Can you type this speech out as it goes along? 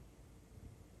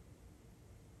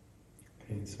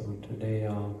So today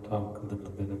I'll talk a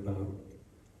little bit about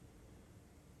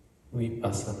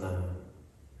vipassana.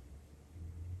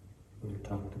 We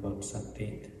talked about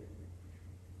sati.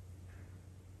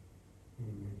 We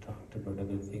talked about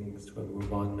other things. We'll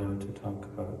move on now to talk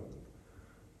about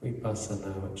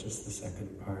vipassana, which is the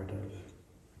second part of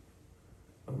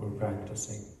what we're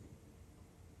practicing.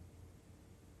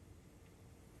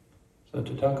 So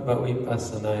to talk about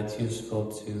vipassana, it's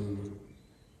useful to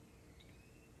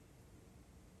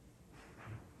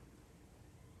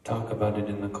talk about it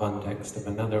in the context of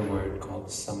another word called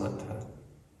samatha.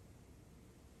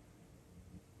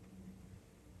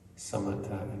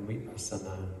 Samatha and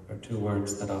vipassana are two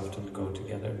words that often go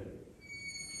together.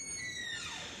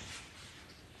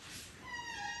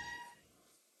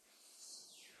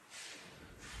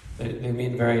 They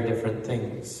mean very different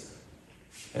things.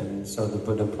 And so the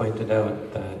Buddha pointed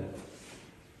out that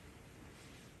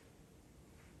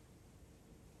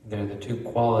they're the two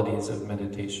qualities of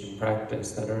meditation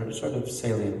practice that are sort of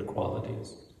salient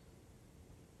qualities.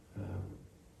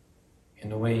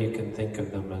 In a way, you can think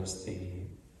of them as the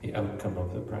outcome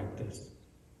of the practice.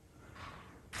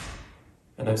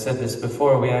 And I've said this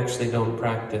before, we actually don't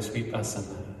practice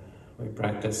vipassana, we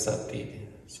practice sati.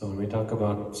 So when we talk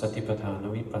about satipatthana,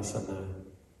 vipassana,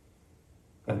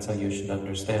 that's how you should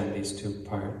understand these two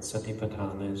parts.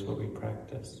 Satipatthana is what we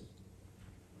practice.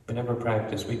 We never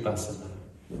practice vipassana.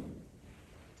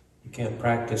 You can't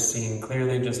practice seeing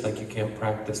clearly, just like you can't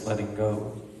practice letting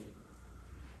go.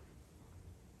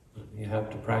 You have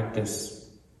to practice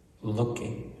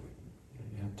looking.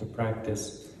 You have to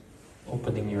practice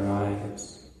opening your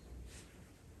eyes.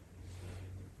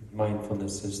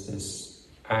 Mindfulness is this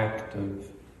act of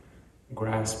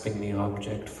grasping the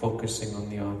object, focusing on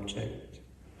the object,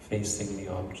 facing the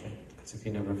object. Because if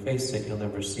you never face it, you'll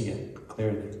never see it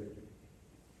clearly.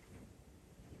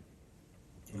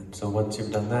 And so once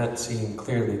you've done that, seeing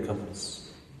clearly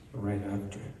comes right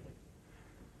after it.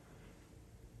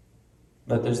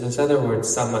 But there's this other word,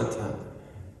 samatha,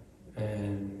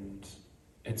 and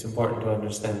it's important to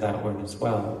understand that word as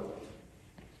well.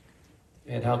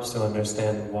 It helps to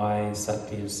understand why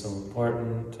sati is so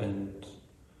important and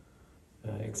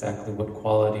exactly what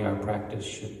quality our practice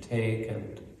should take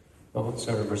and what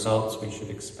sort of results we should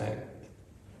expect.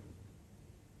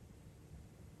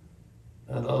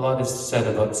 A lot is said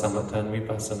about samatha and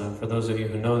vipassana. For those of you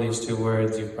who know these two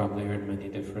words, you've probably heard many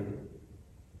different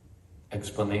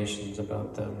explanations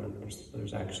about them, and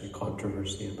there's actually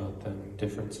controversy about them,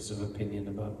 differences of opinion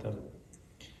about them.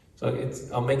 So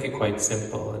I'll make it quite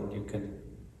simple, and you can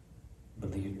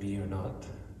believe me or not.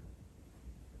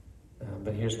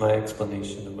 But here's my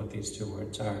explanation of what these two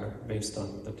words are, based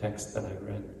on the text that I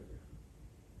read.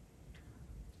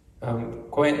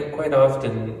 Quite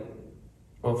often,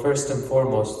 well, first and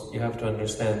foremost, you have to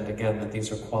understand again that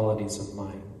these are qualities of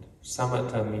mind.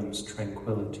 Samatha means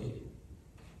tranquility.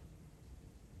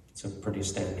 It's a pretty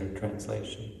standard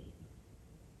translation.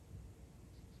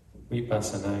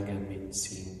 Vipassana again means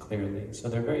seeing clearly. So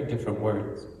they're very different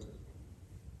words.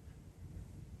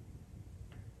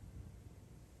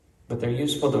 But they're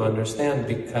useful to understand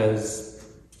because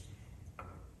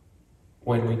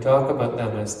when we talk about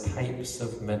them as types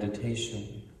of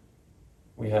meditation,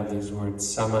 we have these words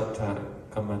samatha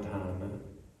kammatthana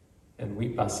and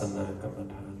vipassana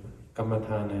kammatthana.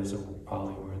 Kammatthana is a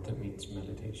Pali word that means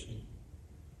meditation,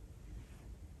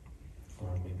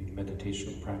 or maybe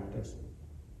meditation practice.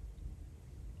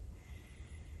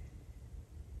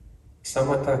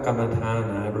 Samatha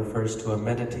kammatthana refers to a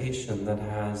meditation that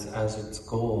has as its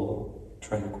goal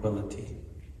tranquility.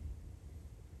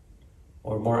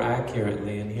 Or more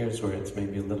accurately, and here's where it's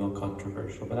maybe a little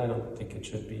controversial, but I don't think it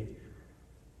should be,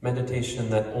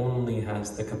 meditation that only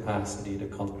has the capacity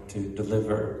to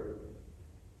deliver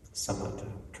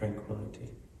samatha, tranquility.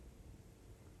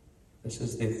 This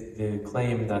is the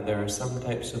claim that there are some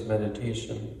types of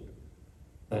meditation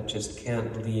that just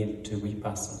can't lead to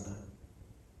vipassana.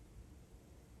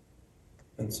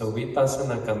 And so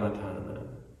vipassana kammatthana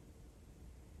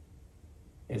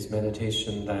is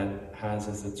meditation that has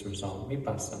as its result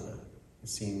vipassana,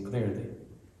 seeing clearly.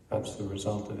 That's the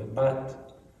result of it.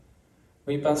 But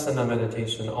vipassana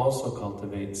meditation also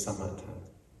cultivates samatha.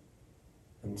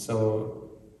 And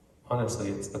so, honestly,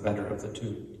 it's the better of the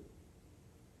two.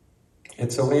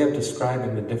 It's a way of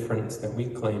describing the difference that we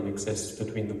claim exists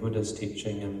between the Buddha's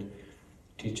teaching and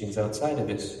teachings outside of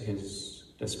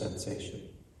his dispensation.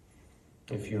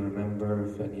 If you remember,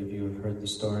 if any of you have heard the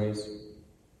stories,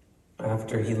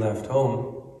 after he left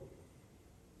home,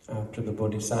 after the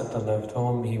Bodhisattva left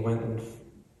home, he went and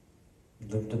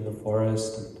lived in the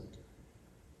forest and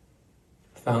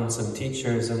found some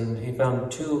teachers, and he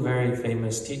found two very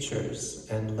famous teachers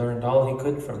and learned all he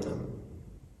could from them.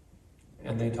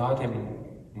 And they taught him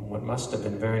what must have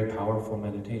been very powerful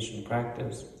meditation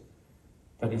practice.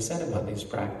 But he said about these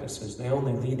practices, they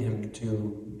only lead him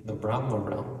to the Brahma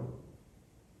realm.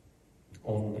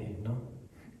 Only, no?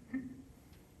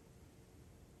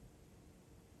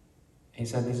 He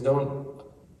said these don't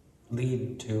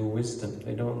lead to wisdom,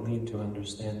 they don't lead to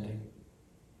understanding.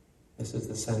 This is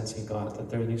the sense he got, that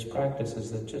there are these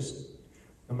practices that just,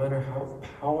 no matter how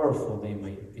powerful they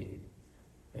might be,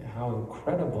 how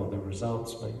incredible the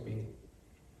results might be,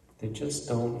 they just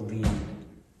don't lead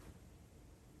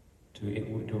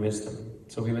to wisdom.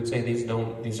 So we would say these are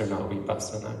not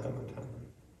vipassana kammatthana.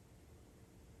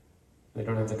 They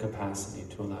don't have the capacity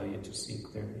to allow you to see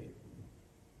clearly.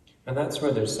 And that's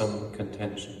where there's some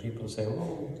contention. People say,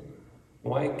 well,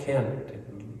 why can't it?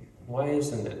 Why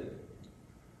isn't it?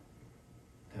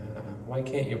 Why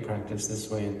can't you practice this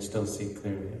way and still see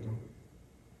clearly?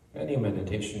 Any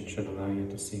meditation should allow you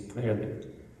to see clearly.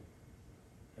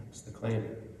 That's the claim.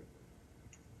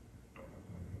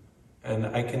 And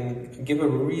I can give a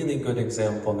really good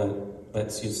example that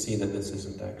lets you see that this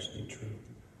isn't actually true.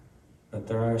 That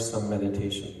there are some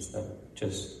meditations that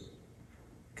just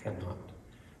cannot.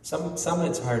 Some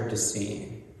it's hard to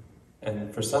see,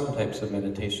 and for some types of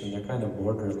meditation they're kind of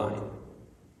borderline.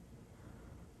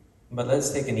 But let's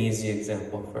take an easy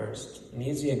example first. An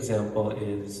easy example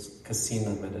is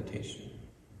kasina meditation.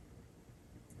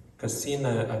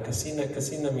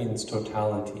 Kasina means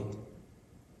totality.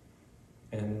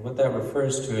 And what that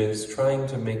refers to is trying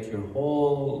to make your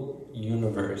whole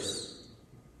universe,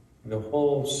 the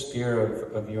whole sphere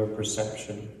of your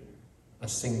perception, a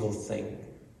single thing.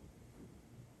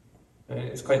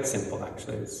 It's quite simple,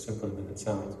 actually. It's simpler than it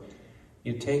sounds.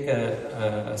 You take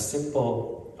a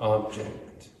simple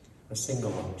object, a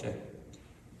single object,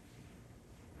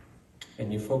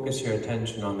 and you focus your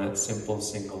attention on that simple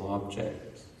single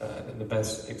object. The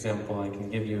best example I can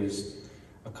give you is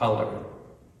a color.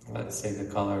 Let's say the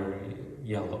color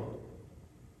yellow.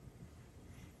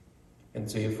 And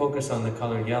so you focus on the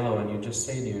color yellow and you just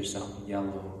say to yourself,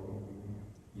 yellow,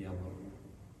 yellow,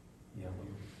 yellow.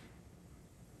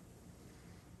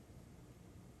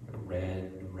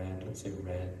 Red, red, let's say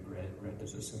red, red, red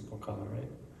is a simple color,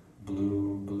 right?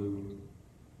 Blue, blue.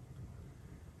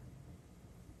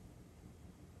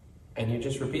 And you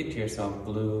just repeat to yourself,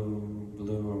 blue,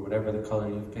 blue, or whatever the color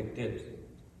you've picked is.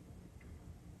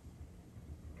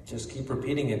 Just keep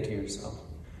repeating it to yourself.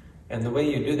 And the way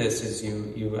you do this is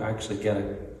you actually get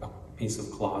a piece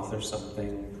of cloth or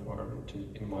something, or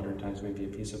in modern times maybe a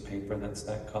piece of paper that's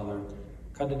that color,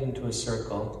 cut it into a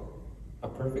circle, a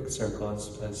perfect circle,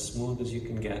 as smooth as you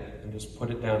can get, and just put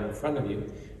it down in front of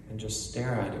you and just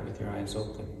stare at it with your eyes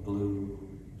open. Blue,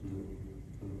 blue,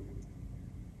 blue.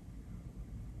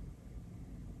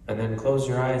 And then close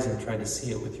your eyes and try to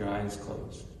see it with your eyes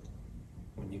closed.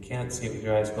 When you can't see it with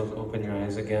your eyes closed, open your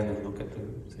eyes again and look at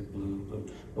say blue, blue.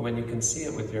 But when you can see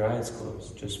it with your eyes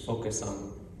closed, just focus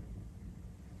on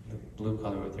the blue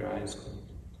color with your eyes closed.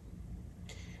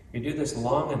 If you do this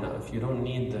long enough, you don't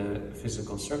need the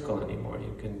physical circle anymore.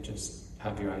 You can just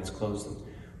have your eyes closed and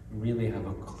really have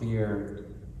a clear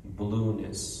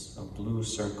blueness, a blue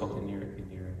circle in your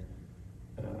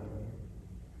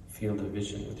field of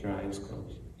vision with your eyes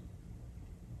closed.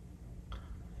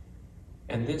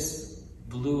 And this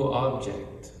blue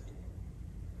object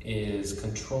is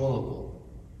controllable.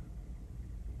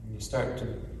 You start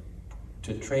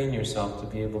to train yourself to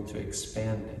be able to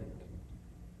expand it.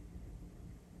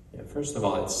 Yeah, first of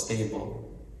all, it's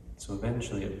stable. So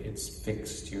eventually it's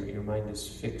fixed. Your mind is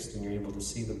fixed and you're able to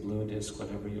see the blue disc,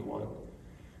 whatever you want.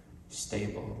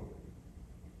 Stable.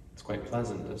 It's quite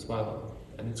pleasant as well.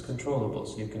 And it's controllable,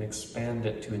 so you can expand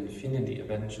it to infinity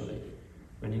eventually.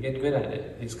 When you get good at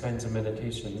it, these kinds of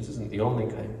meditation, this isn't the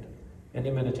only kind.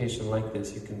 Any meditation like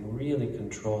this, you can really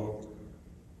control,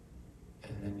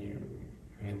 and then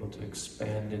you're able to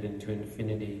expand it into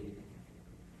infinity.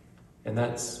 And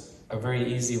that's a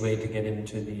very easy way to get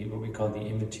into what we call the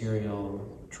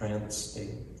immaterial trance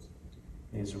state.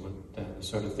 These are the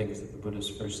sort of things that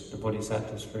the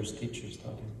Bodhisattva's first teachers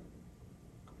taught him.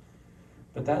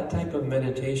 But that type of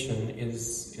meditation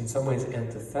is in some ways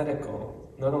antithetical.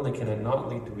 Not only can it not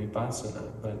lead to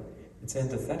vipassana, but it's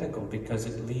antithetical because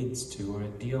it leads to, or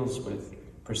it deals with,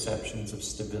 perceptions of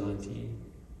stability,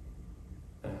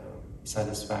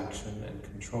 satisfaction, and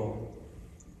control.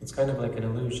 It's kind of like an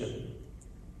illusion.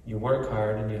 You work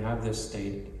hard and you have this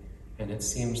state, and it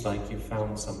seems like you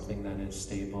found something that is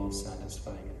stable,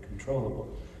 satisfying, and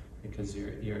controllable, because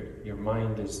your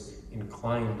mind is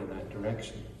inclined in that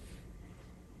direction.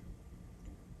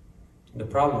 The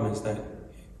problem is that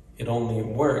it only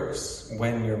works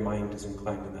when your mind is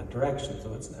inclined in that direction,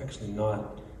 so it's actually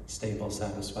not stable,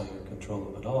 satisfying, or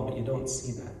controllable at all, but you don't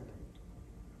see that.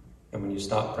 And when you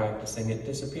stop practicing, it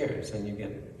disappears, and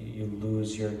you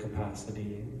lose your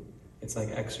capacity. It's like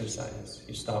exercise.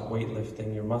 You stop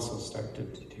weightlifting, your muscles start to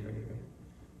deteriorate.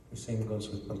 The same goes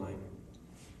with the mind.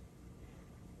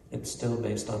 It's still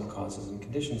based on causes and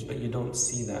conditions, but you don't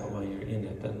see that while you're in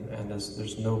it, and as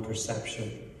there's no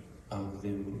perception of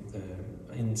the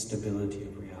instability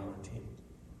of reality.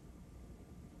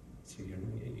 So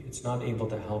it's not able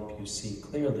to help you see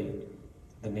clearly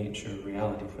the nature of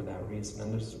reality for that reason.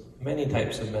 And there's many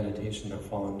types of meditation that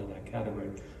fall into that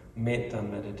category. Metta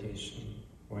meditation,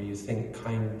 where you think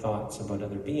kind thoughts about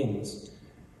other beings.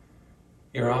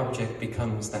 Your object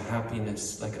becomes the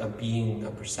happiness, like a being,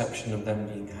 a perception of them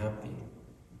being happy.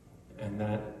 And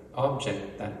that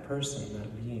object, that person,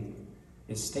 that being,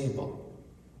 is stable.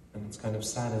 And it's kind of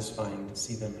satisfying to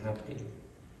see them happy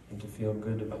and to feel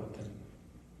good about them.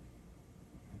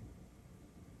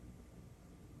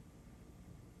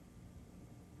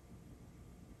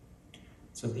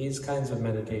 So these kinds of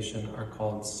meditation are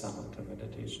called samatha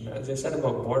meditation. As I said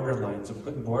about borderlines, a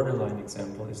good borderline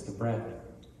example is the breath.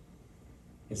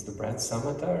 Is the breath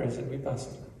samatha or is it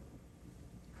vipassana?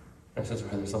 This is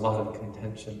where there's a lot of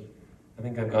contention. I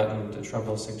think I've gotten into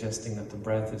trouble suggesting that the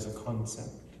breath is a concept.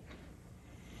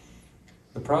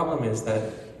 The problem is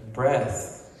that the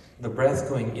breath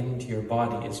going into your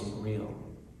body isn't real.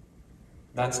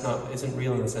 Isn't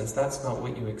real in the sense that's not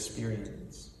what you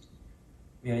experience.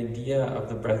 The idea of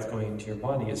the breath going into your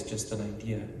body is just an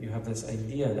idea. You have this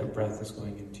idea that breath is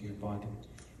going into your body.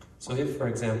 So if, for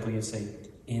example, you say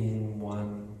in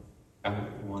one,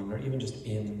 out one, or even just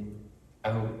in,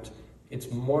 out, it's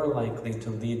more likely to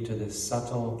lead to this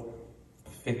subtle,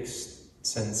 fixed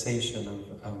sensation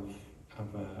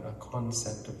of a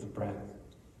concept of the breath,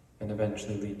 and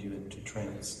eventually lead you into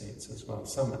trance states as well,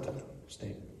 samatha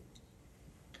state.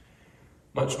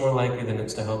 Much more likely than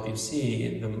it's to help you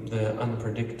see the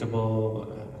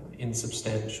unpredictable,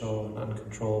 insubstantial, and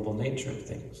uncontrollable nature of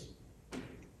things.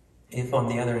 If, on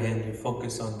the other hand, you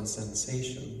focus on the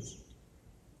sensations,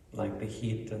 like the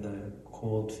heat and the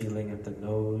cold feeling at the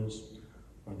nose,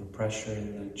 or the pressure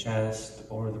in the chest,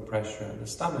 or the pressure in the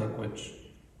stomach, which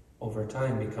over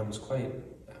time becomes quite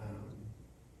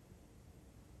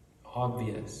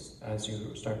obvious as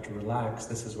you start to relax,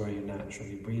 this is where you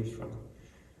naturally breathe from.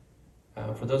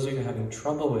 For those of you having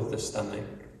trouble with the stomach,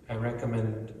 I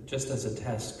recommend, just as a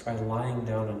test, try lying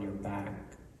down on your back.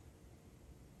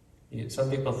 Some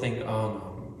people think, oh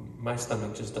no, my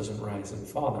stomach just doesn't rise and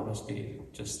fall, it must be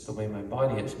just the way my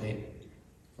body is made.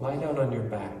 Lie down on your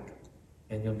back,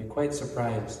 and you'll be quite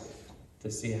surprised to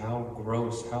see how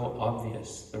gross, how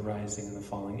obvious the rising and the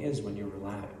falling is when you're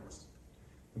relaxed.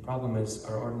 The problem is,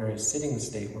 our ordinary sitting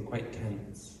state, we're quite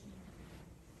tense.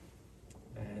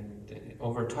 And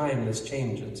over time, this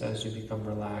changes. As you become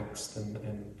relaxed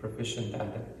and proficient at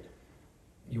it,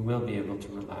 you will be able to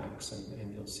relax,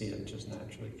 and you'll see it just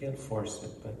naturally. You can't force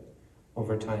it, but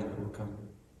over time it will come.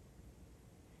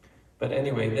 But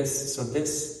anyway, this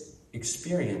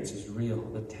experience is real.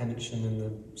 The tension in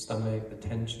the stomach, the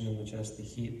tension in the chest, the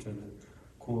heat or the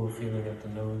cool feeling at the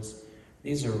nose,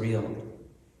 these are real,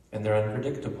 and they're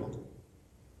unpredictable,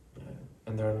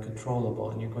 and they're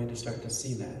uncontrollable, and you're going to start to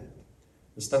see that.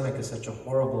 The stomach is such a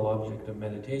horrible object of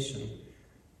meditation.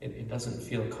 It doesn't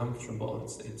feel comfortable.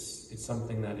 It's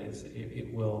something that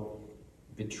it will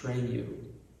betray you.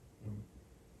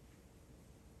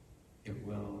 It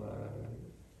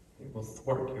will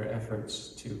thwart your efforts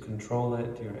to control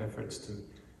it, your efforts to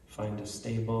find a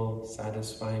stable,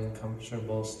 satisfying,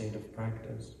 comfortable state of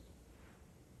practice.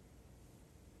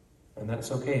 And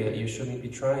that's okay, that you shouldn't be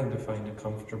trying to find a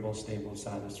comfortable, stable,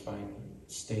 satisfying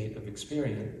state of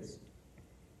experience,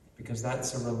 because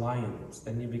that's a reliance.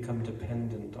 Then you become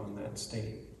dependent on that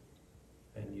state,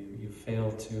 and you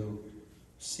fail to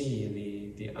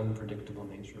see the unpredictable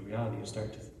nature of reality. You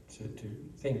start to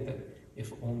think that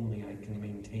if only I can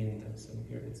maintain this, and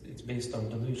here it's based on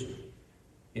delusion,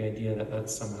 the idea that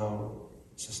that's somehow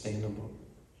sustainable.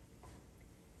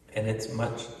 And it's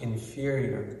much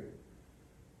inferior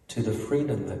to the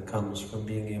freedom that comes from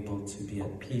being able to be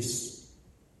at peace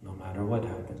no matter what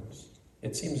happens.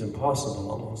 It seems impossible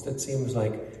almost. It seems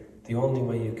like the only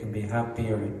way you can be happy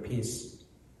or at peace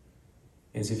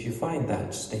is if you find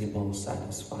that stable,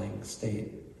 satisfying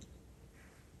state.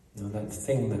 You know, that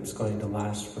thing that's going to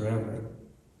last forever.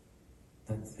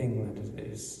 That thing that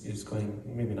is going,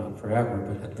 maybe not forever,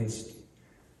 but at least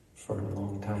for a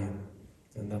long time.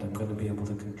 And that I'm going to be able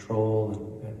to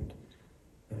control and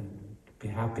be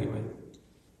happy with.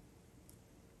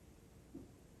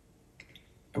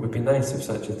 It would be nice if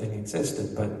such a thing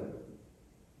existed, but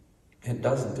it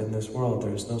doesn't. In this world,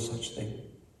 there is no such thing.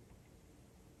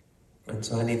 And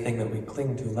so anything that we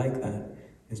cling to like that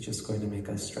is just going to make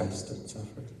us stressed and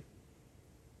suffer.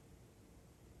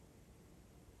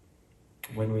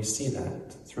 When we see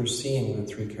that, through seeing the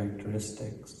three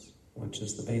characteristics, which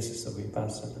is the basis of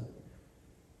vipassana,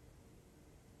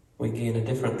 we gain a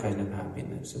different kind of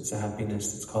happiness. It's a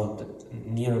happiness that's called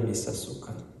nirmisa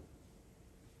sukha.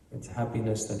 It's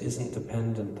happiness that isn't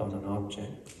dependent on an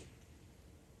object.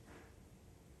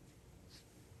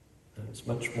 And it's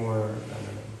much more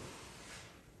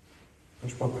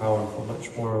powerful, much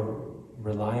more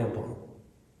reliable,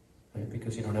 right?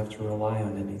 Because you don't have to rely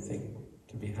on anything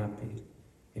to be happy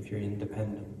if you're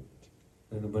independent.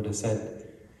 And the Buddha said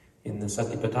in the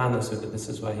Satipatthana Sutta, this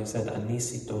is why he said,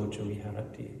 anisito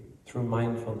viharati. Through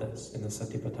mindfulness, in the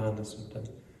Satipatthana Sutta,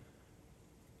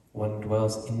 one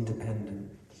dwells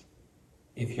independent.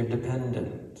 If you're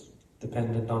dependent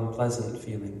on pleasant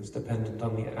feelings, dependent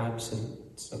on the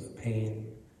absence of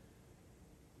pain,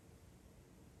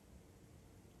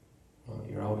 well,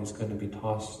 you're always going to be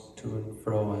tossed to and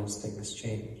fro as things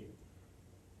change.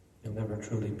 You'll never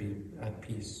truly be at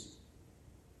peace.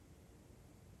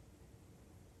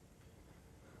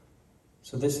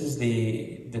 So this is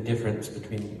the difference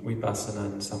between vipassana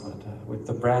and samatha. With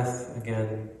the breath,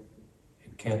 again,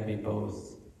 it can be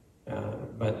both.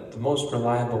 But the most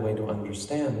reliable way to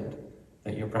understand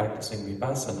that you're practicing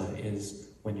vipassana is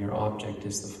when your object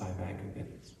is the five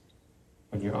aggregates.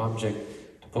 When your object,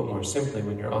 to put more simply,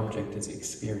 when your object is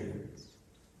experience.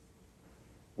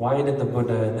 Why did the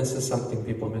Buddha, and this is something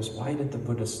people miss, why did the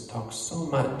Buddha talk so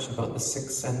much about the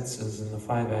six senses and the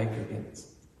five aggregates?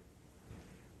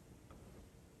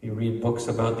 You read books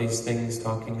about these things,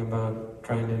 talking about,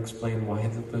 trying to explain why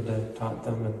the Buddha taught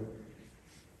them, and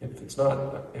if it's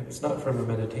not from a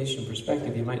meditation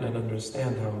perspective, you might not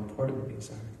understand how important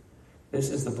these are. This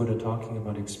is the Buddha talking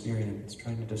about experience,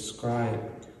 trying to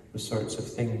describe the sorts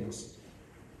of things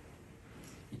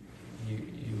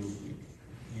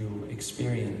you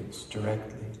experience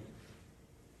directly,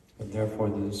 and therefore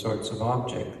the sorts of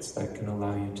objects that can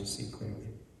allow you to see clearly.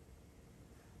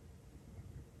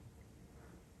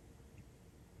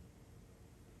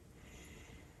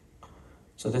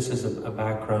 So this is a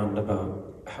background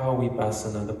about how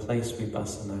vipassana, the place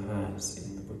vipassana has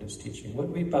in the Buddha's teaching.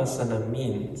 What vipassana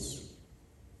means,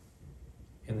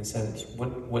 in the sense,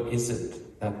 what is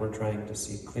it that we're trying to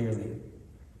see clearly?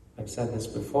 I've said this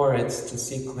before, it's to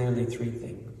see clearly three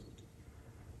things.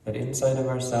 That inside of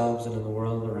ourselves and in the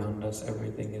world around us,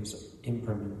 everything is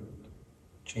impermanent,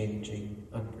 changing,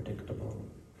 unpredictable.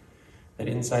 That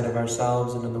inside of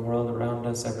ourselves and in the world around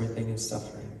us, everything is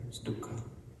suffering, is dukkha.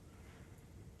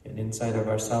 And inside of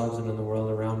ourselves and in the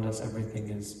world around us, everything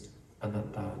is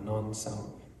anatta,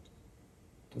 non-self.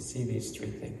 To see these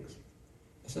three things.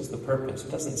 This is the purpose.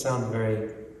 It doesn't sound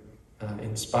very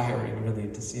inspiring, really,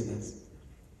 to see this.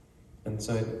 And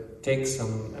so it takes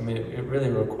it really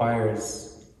requires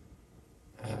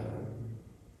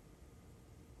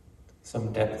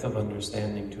some depth of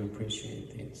understanding to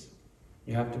appreciate these.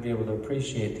 You have to be able to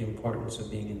appreciate the importance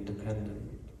of being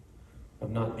independent,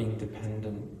 of not being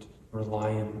dependent,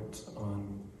 reliant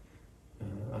on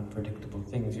unpredictable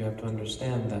things. You have to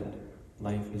understand that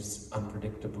life is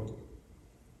unpredictable.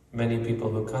 Many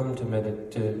people who come to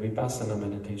vipassana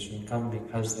meditation come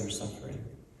because they're suffering,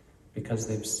 because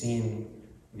they've seen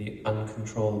the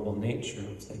uncontrollable nature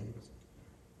of things,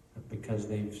 because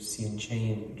they've seen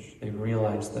change. They've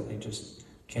realized that they just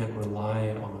can't rely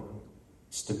on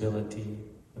stability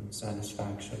and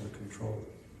satisfaction or control.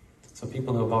 So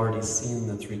people who have already seen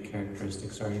the three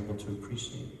characteristics are able to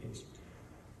appreciate these.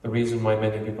 The reason why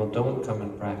many people don't come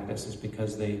and practice is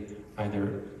because they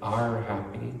either are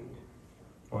happy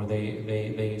or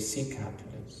they seek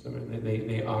happiness, or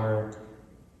they are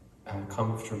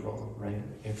comfortable, right?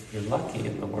 If you're lucky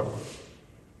in the world,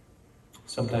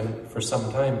 for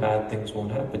some time bad things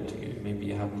won't happen to you. Maybe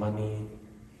you have money,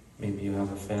 maybe you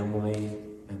have a family,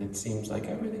 and it seems like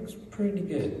everything's pretty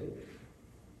good.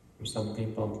 For some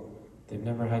people, they've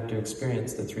never had to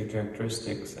experience the three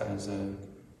characteristics as a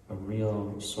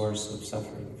real source of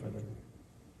suffering for them.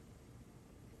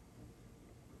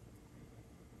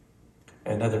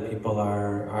 And other people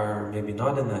are maybe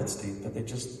not in that state, but they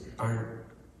just aren't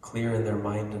clear in their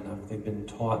mind enough. They've been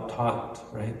taught,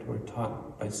 right? We're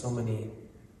taught by so many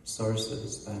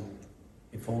sources that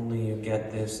if only you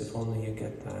get this, if only you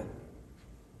get that.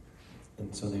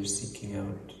 And so they're seeking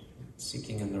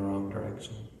in the wrong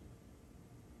direction.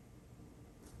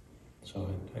 So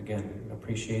again,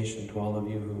 appreciation to all of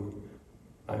you who,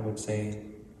 I would say,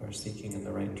 are seeking in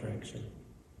the right direction.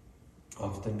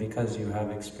 Often because you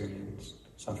have experienced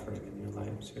suffering in your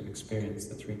lives, you've experienced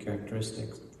the three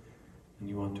characteristics, and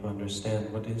you want to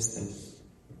understand, what is this?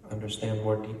 Understand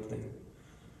more deeply.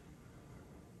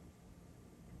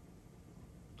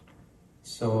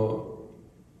 So,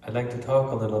 I'd like to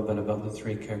talk a little bit about the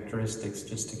three characteristics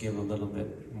just to give a little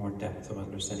bit more depth of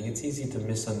understanding. It's easy to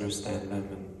misunderstand them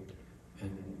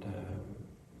and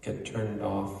get turned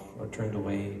off or turned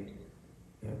away,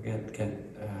 get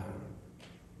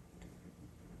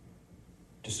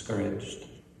discouraged.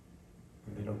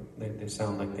 They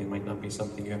sound like they might not be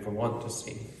something you ever want to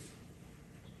see.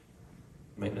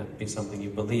 It might not be something you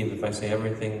believe. If I say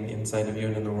everything inside of you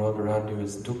and in the world around you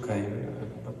is dukkha,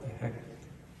 what the heck?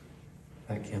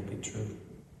 That can't be true.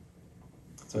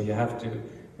 So we have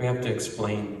to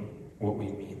explain what we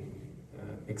mean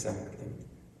exactly.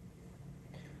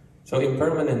 So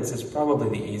impermanence is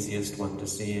probably the easiest one to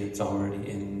see. It's already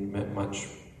in much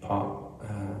pop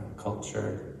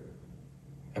culture.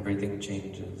 Everything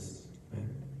changes. Right?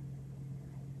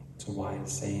 It's a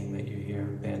wise saying that you hear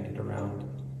bandied around.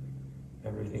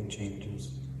 Everything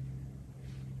changes.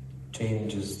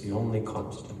 Change is the only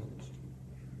constant.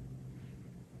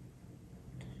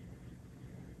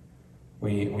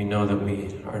 We know that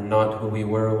we are not who we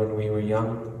were when we were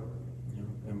young,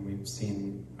 and we've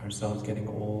seen ourselves getting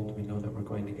old. We know that we're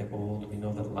going to get old. We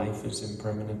know that life is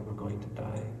impermanent. We're going to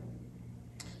die.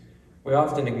 We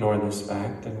often ignore this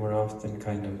fact, and we're often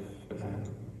kind of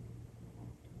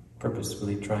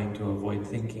purposefully trying to avoid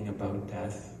thinking about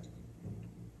death,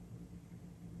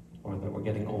 or that we're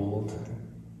getting old.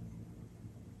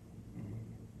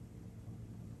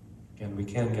 Again, we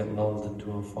can get lulled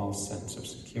into a false sense of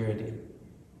security.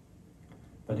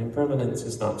 But impermanence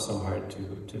is not so hard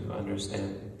to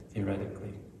understand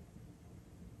theoretically.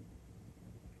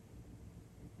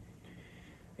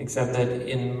 Except that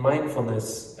in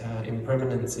mindfulness,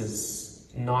 impermanence is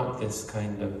not this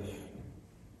kind of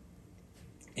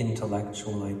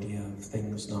intellectual idea of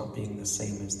things not being the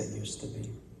same as they used to be.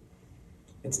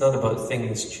 It's not about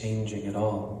things changing at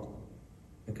all,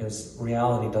 because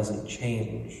reality doesn't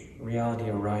change. Reality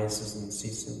arises and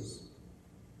ceases.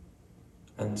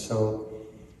 And so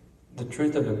the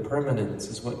truth of impermanence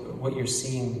is what you're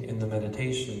seeing in the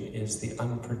meditation is the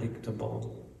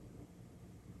unpredictable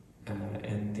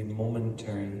and the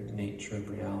momentary nature of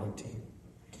reality.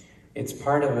 It's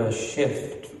part of a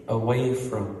shift away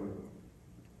from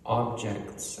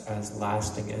objects as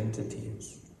lasting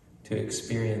entities to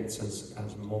experiences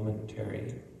as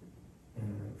momentary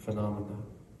phenomena.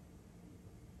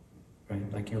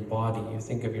 Right? Like your body, you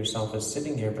think of yourself as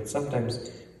sitting here, but sometimes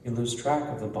you lose track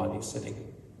of the body sitting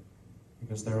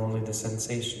because they're only the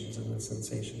sensations, and the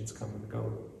sensations come and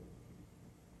go.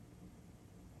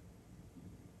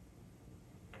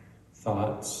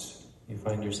 Thoughts, you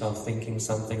find yourself thinking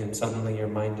something and suddenly your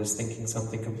mind is thinking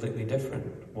something completely different.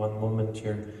 One moment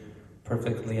you're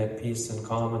perfectly at peace and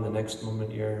calm, and the next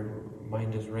moment your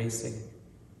mind is racing,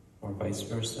 or vice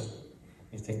versa.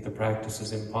 You think the practice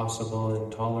is impossible and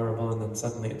intolerable, and then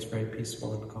suddenly it's very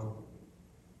peaceful and calm.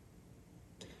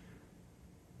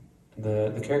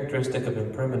 The characteristic of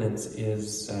impermanence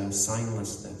is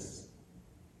signlessness.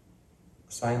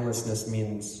 Signlessness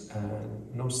means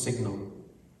no signal.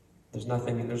 There's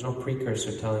no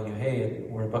precursor telling you, hey,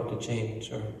 we're about to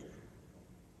change, or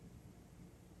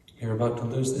you're about to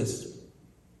lose this.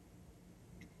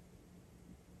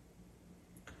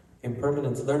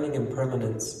 Impermanence, learning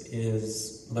impermanence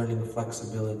is learning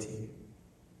flexibility.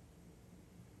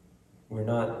 We're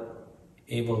not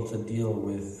able to deal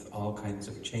with all kinds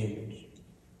of change,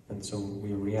 and so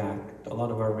we react. A lot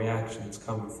of our reactions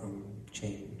come from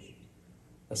change,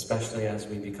 especially as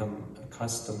we become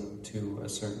accustomed to a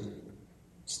certain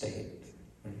state.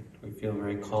 Right? We feel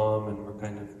very calm, and we're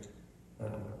kind of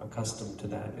accustomed to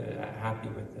that, happy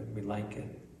with it, we like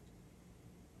it.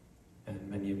 And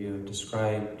many of you have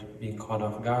described being caught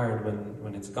off guard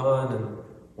when it's gone, and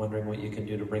wondering what you can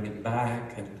do to bring it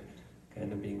back, and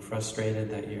kind of being frustrated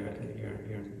that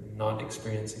you're not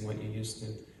experiencing what you used to.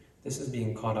 This is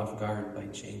being caught off guard by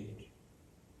change,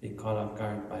 being caught off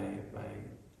guard by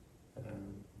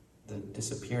the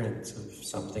disappearance of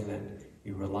something that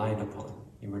you relied upon,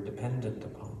 you were dependent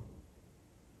upon.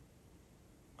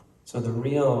 So the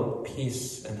real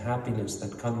peace and happiness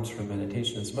that comes from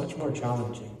meditation is much more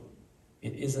challenging.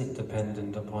 It isn't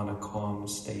dependent upon a calm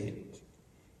state.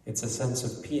 It's a sense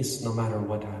of peace no matter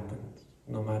what happens,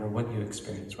 no matter what you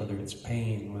experience, whether it's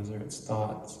pain, whether it's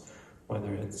thoughts,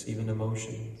 whether it's even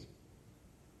emotions.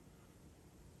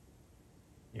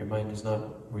 Your mind is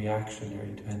not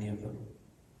reactionary to any of them.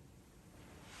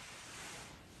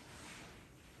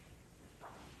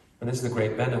 And this is the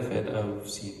great benefit of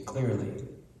seeing clearly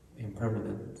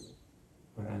impermanence.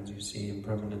 As you see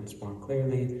impermanence more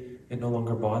clearly, it no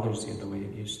longer bothers you the way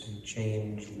it used to.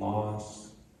 Change,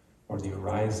 loss, or the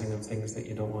arising of things that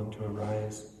you don't want to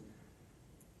arise.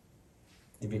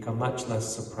 You become much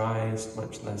less surprised,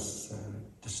 much less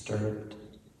disturbed.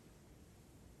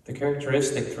 The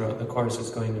characteristic throughout the course is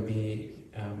going to be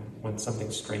when something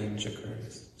strange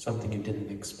occurs, something you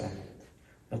didn't expect.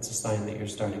 That's a sign that you're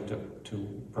starting to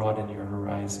broaden your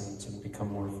horizons and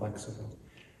become more flexible.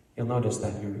 You'll notice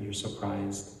that you're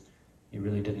surprised. You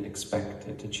really didn't expect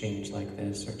it to change like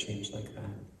this or change like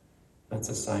that. That's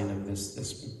a sign of this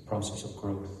process of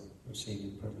growth, of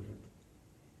seeing impermanence.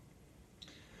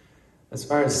 As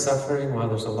far as suffering, well,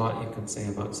 there's a lot you can say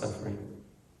about suffering.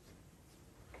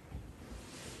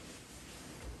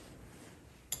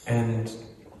 And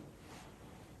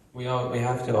we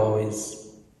have to always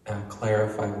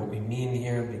clarify what we mean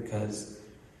here, because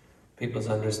people's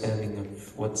understanding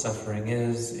of what suffering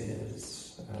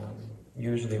is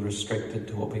usually restricted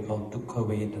to what we call dukkha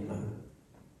vedana.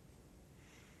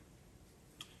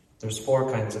 There's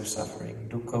 4 kinds of suffering: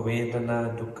 dukkha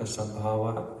vedana, dukkha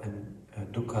sabhava, and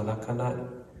dukkha lakkhana,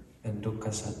 and dukkha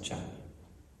sajja.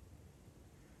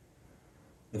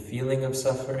 The feeling of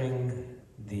suffering,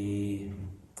 the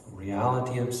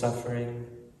reality of suffering,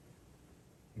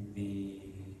 the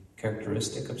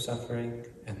characteristic of suffering,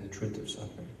 and the truth of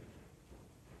suffering.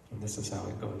 And this is how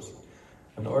it goes.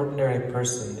 An ordinary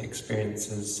person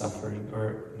experiences suffering,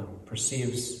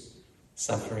 perceives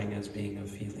suffering as being a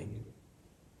feeling.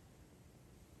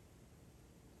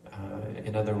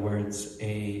 In other words,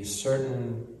 a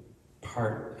certain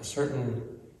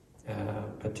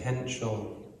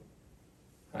potential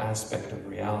aspect of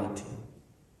reality,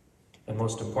 and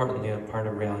most importantly, a part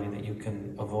of reality that you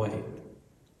can avoid.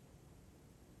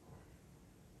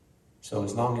 So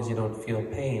as long as you don't feel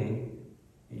pain,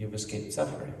 you've escaped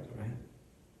suffering, right?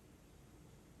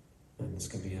 And this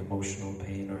can be emotional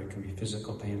pain or it can be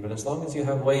physical pain, but as long as you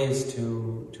have ways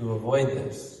to avoid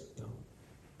this,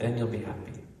 then you'll be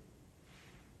happy.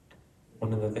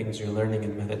 One of the things you're learning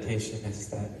in meditation is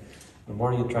that the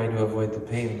more you try to avoid the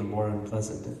pain, the more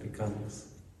unpleasant it becomes.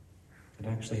 It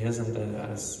actually isn't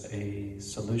a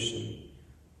solution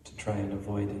to try and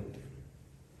avoid it.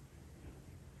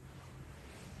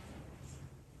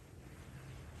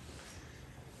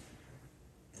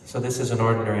 So this is an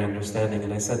ordinary understanding,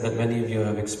 and I said that many of you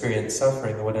have experienced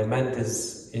suffering. What I meant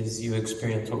is you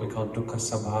experience what we call dukkha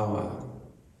sabhava.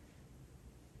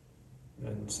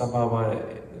 And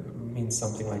sabhava means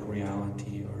something like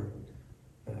reality or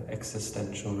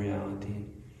existential reality.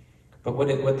 But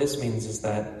what this means is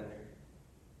that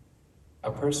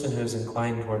a person who is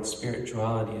inclined towards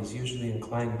spirituality is usually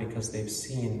inclined because they've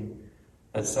seen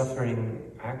that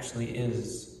suffering actually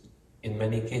is, in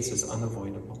many cases,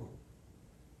 unavoidable.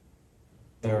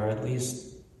 There are at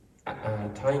least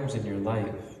times in your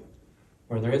life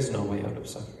where there is no way out of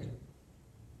suffering.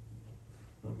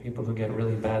 People who get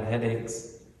really bad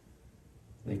headaches,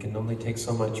 they can only take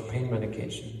so much pain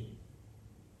medication.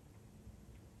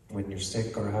 When you're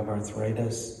sick or have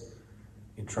arthritis,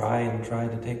 you try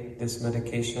to take this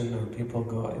medication, or people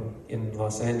go in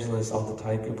Los Angeles all the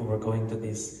time, people were going to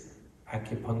these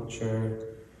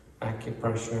acupuncture,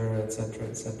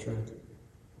 etc.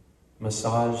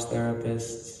 Massage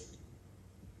therapists.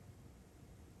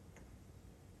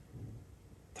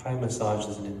 Thai massage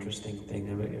is an interesting thing.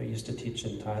 I used to teach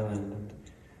in Thailand, and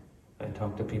I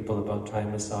talked to people about Thai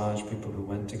massage, people who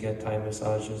went to get Thai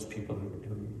massages, people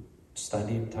who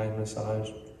studied Thai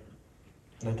massage.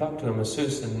 And I talked to a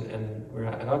masseuse, and we were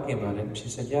talking about it, and she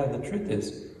said, yeah, the truth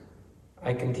is,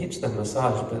 I can teach them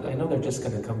massage, but I know they're just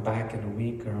going to come back in a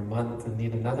week or a month and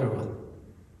need another one.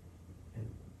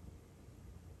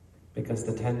 Because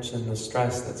the tension, the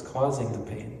stress that's causing the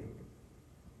pain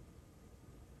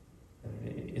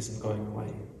isn't going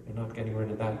away. You're not getting rid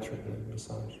of that through the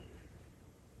massage.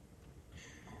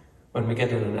 When we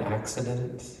get in an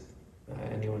accident,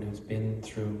 anyone who's been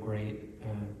through great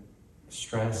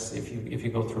stress, if you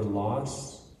go through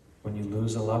loss, when you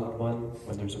lose a loved one,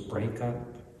 when there's a breakup,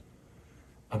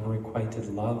 unrequited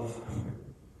love,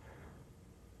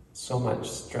 so much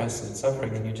stress and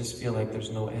suffering, and you just feel like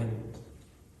there's no end.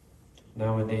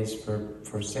 Nowadays,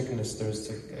 for sickness, there's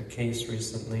a case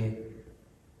recently.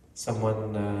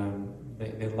 Someone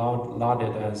they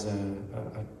lauded as a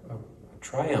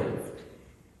triumph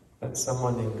that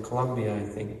someone in Colombia, I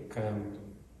think,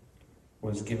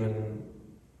 was given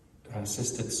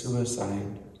assisted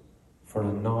suicide for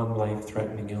a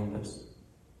non-life-threatening illness.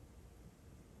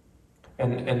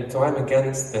 And so I'm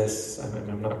against this.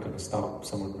 I'm not going to stop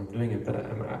someone from doing it, but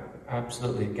I'm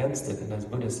absolutely against it. And as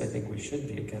Buddhists, I think we should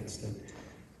be against it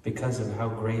because of how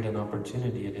great an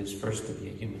opportunity it is, first, to be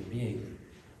a human being,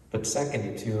 but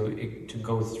second, to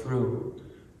go through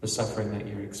the suffering that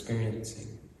you're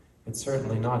experiencing. It's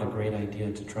certainly not a great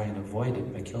idea to try and avoid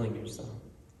it by killing yourself,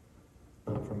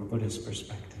 not from a Buddhist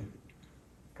perspective,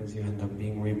 because you end up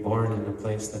being reborn in a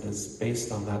place that is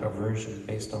based on that aversion,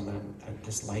 based on that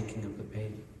disliking of the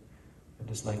pain, the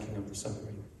disliking of the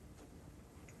suffering.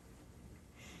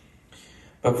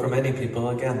 But for many people,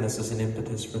 again, this is an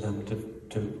impetus for them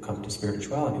to come to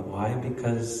spirituality. Why?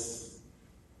 Because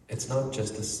it's not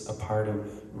just a part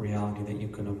of reality that you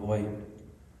can avoid.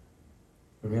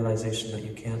 The realization that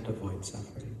you can't avoid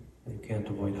suffering. You can't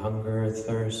avoid hunger,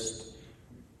 thirst.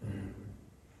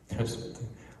 There's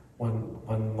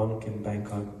one monk in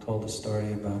Bangkok told a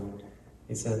story about,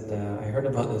 he said, I heard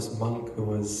about this monk who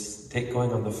was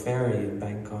going on the ferry in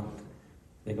Bangkok.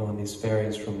 They go on these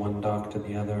ferries from one dock to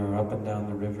the other, or up and down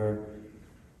the river.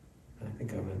 I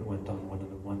think I went on one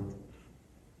of them once.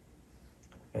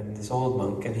 And this old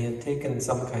monk, and he had taken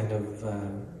some kind of,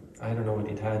 I don't know what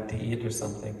he'd had to eat or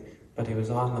something, but he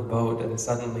was on the boat and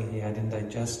suddenly he had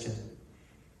indigestion.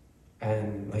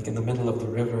 And like in the middle of the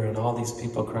river, and all these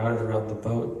people crowded around the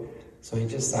boat. So he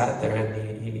just sat there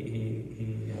and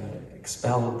he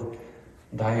expelled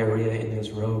diarrhea in his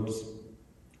robes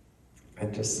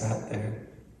and just sat there.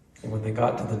 And when they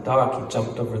got to the dock, he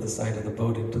jumped over the side of the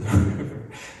boat into the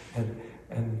river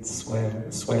and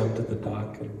swam to the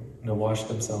dock and washed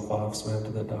himself off, swam to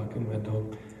the dock and went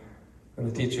home. And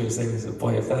the teacher was saying, he said,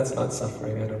 boy, if that's not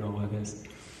suffering, I don't know what is.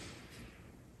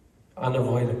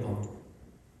 Unavoidable.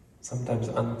 Sometimes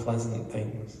unpleasant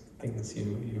things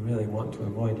you really want to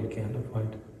avoid, you can't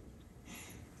avoid.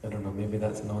 I don't know, maybe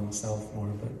that's non-self more,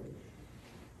 but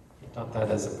not that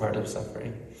as a part of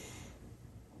suffering.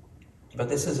 But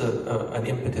this is an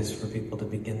impetus for people to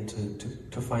begin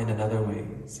to find another way,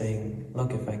 saying,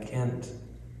 look, if I can't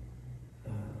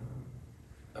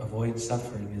avoid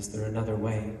suffering, is there another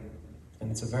way?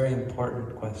 And it's a very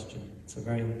important question. It's a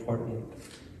very important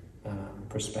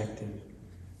perspective.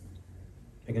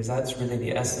 Because that's really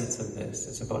the essence of this.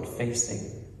 It's about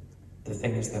facing the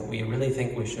things that we really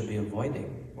think we should be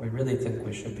avoiding. We really think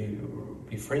we should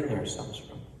be freeing ourselves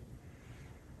from.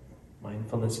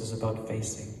 Mindfulness is about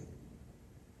facing.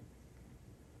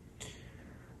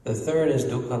 The third is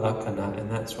dukkha lakkhana, and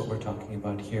that's what we're talking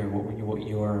about here, what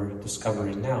you are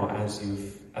discovering now as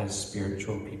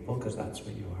spiritual people, because that's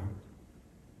what you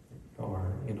are.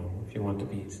 Or, if you want to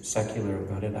be secular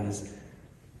about it, as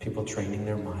people training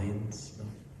their minds.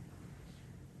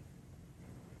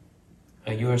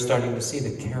 You are starting to see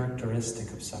the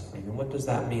characteristic of suffering. And what does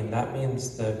that mean? That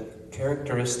means the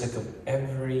characteristic of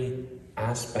every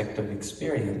aspect of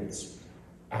experience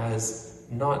as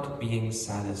not being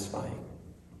satisfying.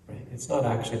 Right? It's not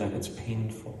actually that it's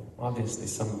painful. Obviously,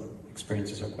 some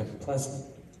experiences are quite pleasant.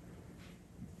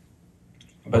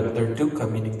 But they're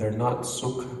dukkha, meaning they're not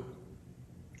sukha.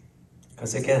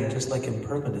 Because again, just like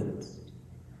impermanence,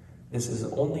 this is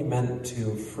only meant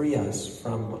to free us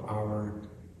from our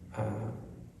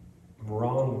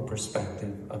wrong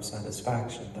perspective of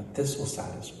satisfaction, that this will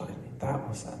satisfy me, that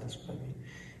will satisfy me.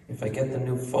 If I get the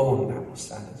new phone, that will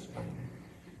satisfy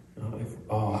me.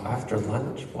 After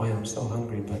lunch, boy, I'm so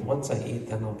hungry, but once I eat,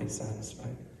 then I'll be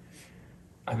satisfied.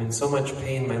 I'm in so much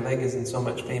pain, my leg is in so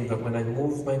much pain, but when I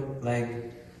move my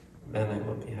leg, then I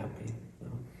will be happy.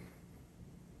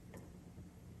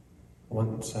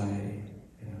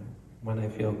 When I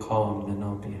feel calm, then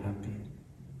I'll be happy.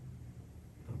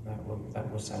 That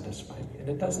will satisfy me. And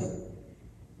it doesn't.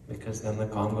 Because then the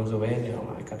calm goes away and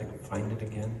I gotta find it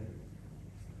again.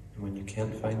 And when you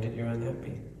can't find it, you're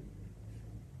unhappy.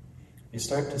 You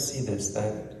start to see this,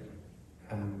 that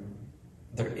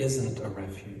there isn't a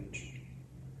refuge.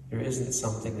 There isn't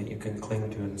something that you can cling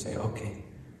to and say, okay,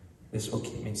 this will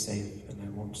keep me safe and I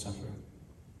won't suffer.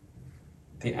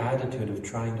 The attitude of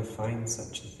trying to find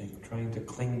such a thing, trying to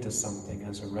cling to something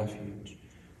as a refuge,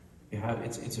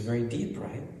 it's very deep,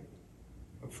 right?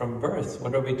 From birth,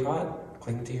 what are we taught?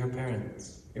 Cling to your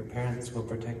parents. Your parents will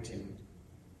protect you.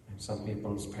 Some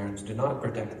people's parents do not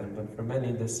protect them, but for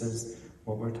many this is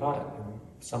what we're taught.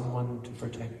 Someone to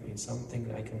protect me, something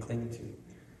that I can cling to.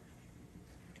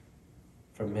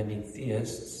 For many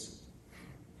theists,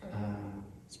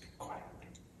 speak quietly,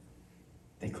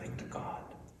 they cling to God.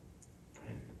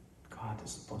 God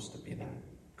is supposed to be that.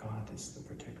 God is the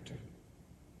protector.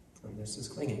 And this is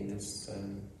clinging. It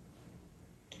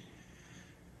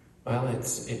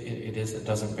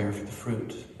doesn't bear the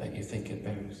fruit that you think it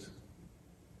bears.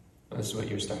 This is what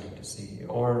you're starting to see.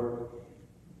 Or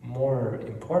more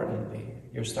importantly,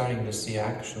 you're starting to see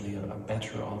actually a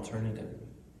better alternative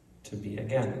to be,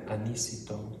 again,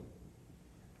 anisito.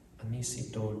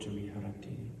 Anisito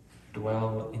juviharati.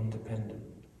 Dwell independent.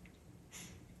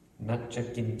 Natcha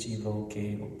kinchi loke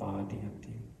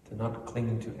upadhyati. To not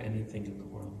cling to anything in the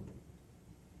world.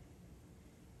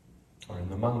 Or in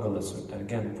the Mangala Sutta,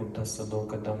 again, Buddhassa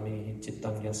loka dhammehi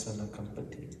cittang yasana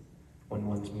kampati. When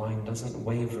one's mind doesn't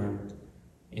waver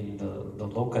in the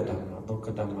loka dhamma.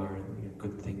 Loka dhamma are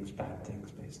good things, bad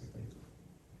things, basically.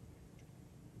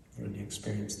 When you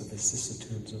experience the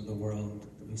vicissitudes of the world,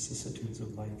 the vicissitudes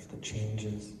of life, the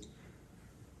changes,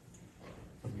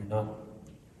 when you're not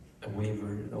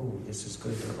wavered, oh, this is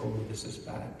good, or oh, this is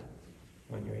bad,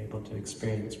 when you're able to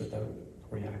experience without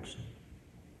reaction.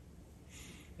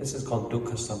 This is called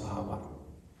dukkha sabhava.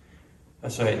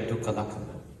 Dukkha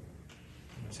lakkhana.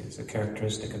 It's a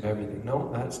characteristic of everything.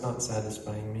 No, that's not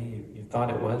satisfying me. You thought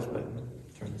it was, but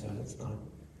it turns out it's not.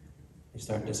 You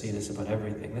start to see this about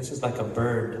everything. This is like a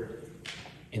bird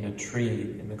in a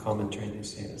tree. In the commentary they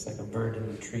say it's like a bird in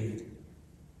a tree,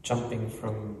 jumping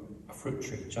from a fruit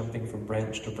tree, jumping from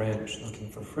branch to branch, looking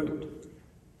for fruit.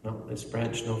 No, this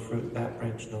branch, no fruit, that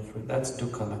branch, no fruit. That's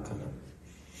dukkha lakkhana.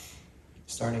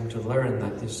 Starting to learn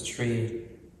that this tree,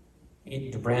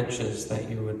 the branches that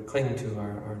you would cling to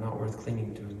are not worth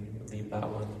clinging to. You leave that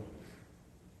one.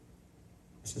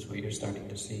 This is what you're starting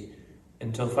to see.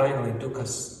 Until finally, dukkha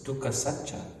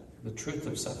satcha, the truth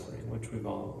of suffering, which we've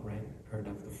all heard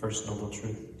of, the first noble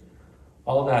truth.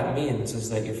 All that means is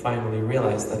that you finally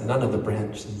realize that none of the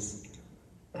branches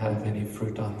have any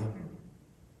fruit on them.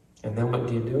 And then what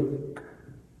do?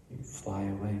 You fly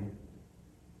away.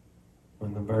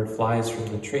 When the bird flies from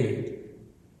the tree,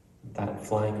 that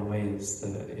flying away is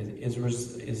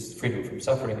freedom from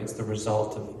suffering. It's the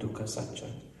result of dukkha satcha.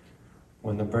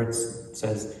 When the bird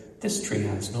says, this tree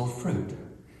has no fruit,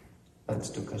 that's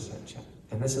dukkha satcha.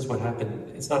 And this is what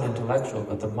happened. It's not intellectual,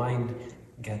 but the mind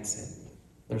gets it.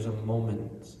 There's a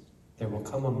moment. There will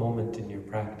come a moment in your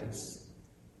practice.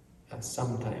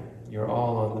 Sometime. You're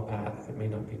all on the path. It may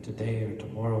not be today or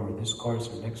tomorrow or this course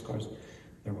or next course.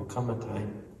 There will come a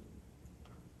time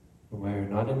where,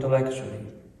 not intellectually,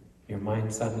 your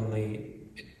mind suddenly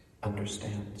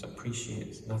understands,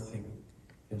 appreciates nothing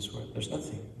is worth. There's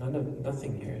nothing.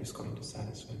 Nothing here is going to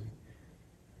satisfy me.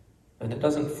 And it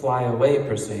doesn't fly away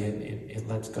per se, it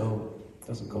lets go. It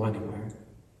doesn't go anywhere.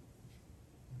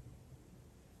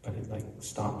 But it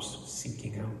stops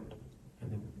seeking out.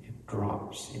 And it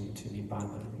drops into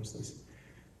nibbana. There's this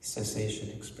cessation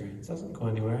experience. It doesn't go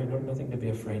anywhere. Nothing to be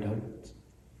afraid of. It's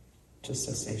just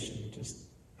cessation. Just,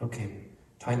 okay,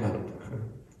 time out.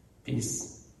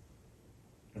 Peace.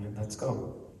 And let's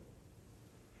go.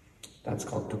 That's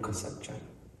called dukkha satcha.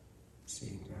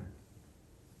 Seeing that.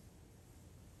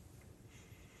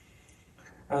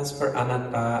 As for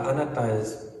anatta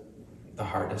is the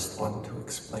hardest one to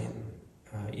explain.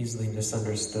 Easily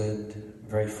misunderstood,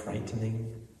 very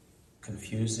frightening,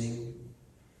 confusing.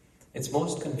 It's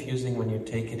most confusing when you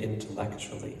take it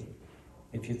intellectually.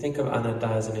 If you think of anatta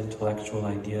as an intellectual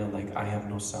idea, like I have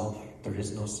no self, there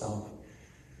is no self,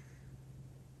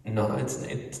 no,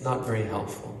 it's not very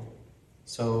helpful.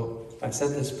 So I've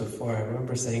said this before. I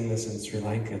remember saying this in Sri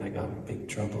Lanka and I got in big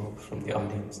trouble from the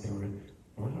audience. They were,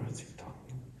 what are you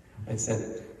talking? I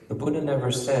said, the Buddha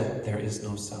never said there is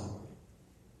no self.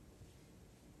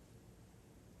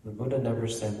 The Buddha never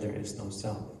said there is no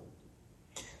self.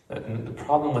 And the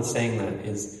problem with saying that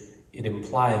is it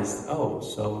implies,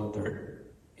 so there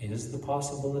is the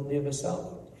possibility of a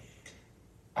self.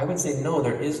 I would say no,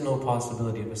 there is no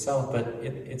possibility of a self, but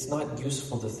it's not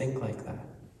useful to think like that.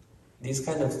 These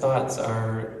kind of thoughts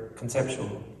are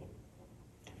conceptual.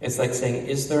 It's like saying,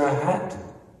 is there a hat?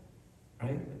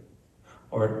 Right?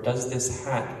 Or does this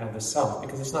hat have a self?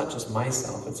 Because it's not just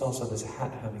myself, it's also this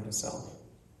hat having a self.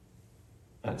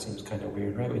 That seems kind of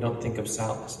weird, right? We don't think of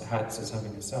hats as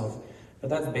having a self, but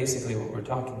that's basically what we're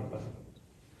talking about.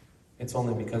 It's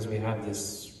only because we have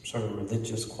this sort of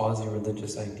religious,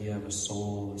 quasi-religious idea of a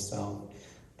soul, a self,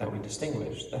 that we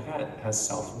distinguish. The hat has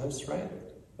selfness, right?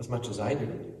 As much as I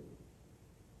do.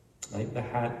 Right? The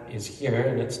hat is here,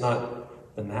 and it's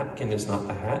not, the napkin is not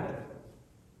the hat.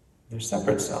 They're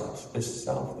separate selves. This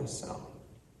self, this self.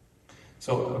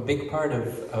 So a big part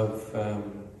of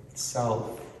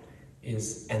self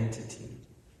is entity.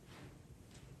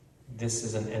 This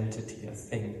is an entity, a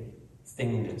thing,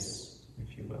 thingness,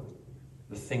 if you will.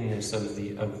 The thingness of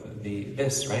the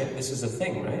this, right? This is a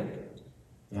thing, right?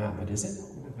 Yeah, but is it?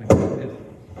 There's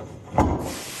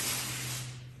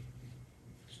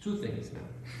two things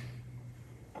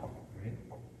now. Right?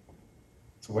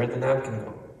 So where'd the napkin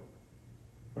go?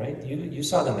 right? You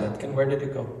saw the napkin, where did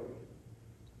it go?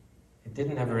 It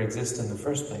didn't ever exist in the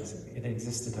first place, it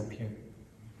existed up here.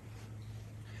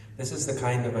 This is the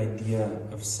kind of idea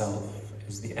of self,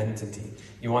 is the entity.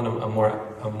 You want a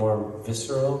more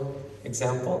visceral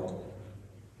example?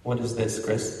 What is this,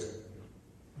 Chris?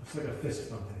 It's like a fist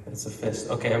bump. It's a fist.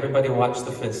 Okay, everybody watch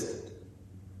the fist.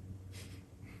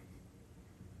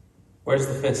 Where's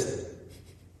the fist?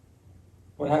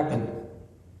 What happened?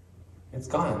 It's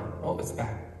gone. Oh, it's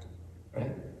back.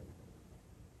 Right?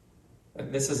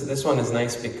 This one is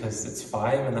nice because it's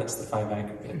 5 and that's the 5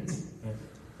 aggregates. Right?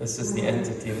 This is the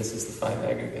entity, this is the 5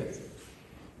 aggregates.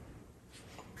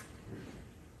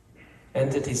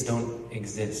 Entities don't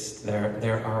exist.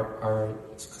 There are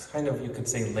kind of, you could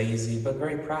say, lazy, but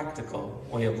very practical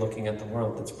way of looking at the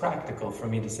world. It's practical for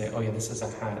me to say, oh yeah, this is a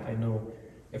hat. I know,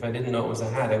 if I didn't know it was a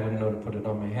hat, I wouldn't know to put it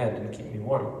on my head and keep me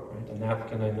warm. Right? A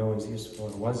napkin I know is useful,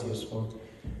 or was useful,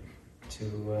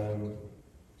 to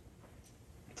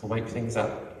wipe things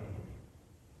up.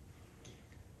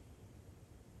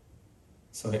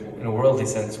 So in a worldly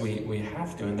sense, we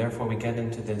have to, and therefore we get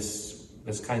into this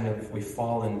kind of, we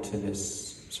fall into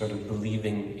this sort of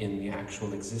believing in the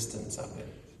actual existence of it.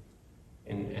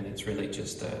 And it's really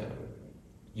just a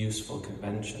useful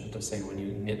convention to say when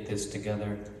you knit this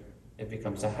together, it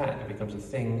becomes a hat, it becomes a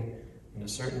thing in a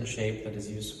certain shape that is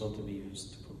useful to be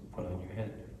used to put on your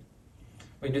head.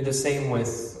 We do the same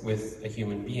with a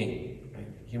human being. Right?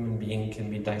 A human being can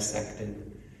be dissected.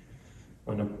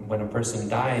 When a person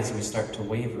dies, we start to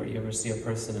waver. You ever see a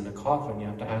person in a coffin, you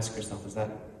have to ask yourself, is that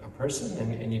a person?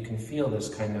 And you can feel this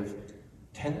kind of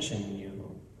tension in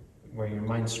you, where your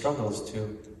mind struggles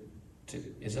to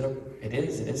is it it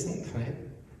is, it isn't, right?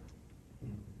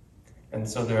 And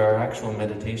so there are actual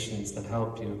meditations that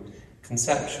help you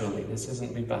conceptually. This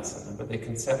isn't vipassana, but they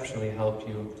conceptually help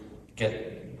you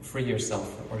free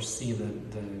yourself or see the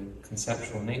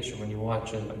conceptual nature. When you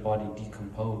watch a body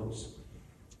decompose,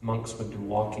 monks would do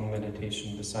walking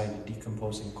meditation beside a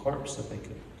decomposing corpse that they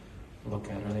could look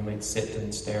at, or they might sit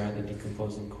and stare at the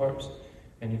decomposing corpse.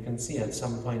 And you can see at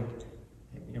some point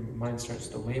your mind starts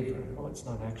to waver. Oh, it's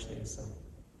not actually a self.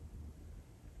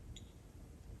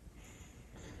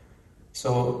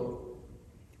 So,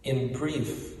 in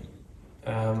brief,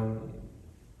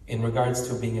 in regards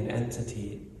to being an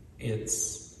entity, it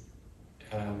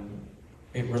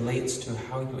relates to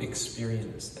how you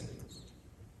experience things.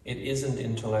 It isn't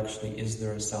intellectually, is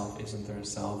there a self, isn't there a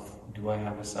self, do I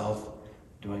have a self,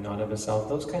 do I not have a self?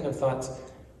 Those kind of thoughts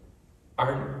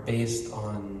aren't based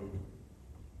on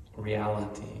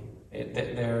reality.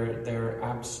 They're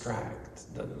abstract.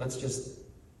 Let's just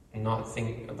not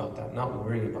think about that, not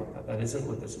worry about that. That isn't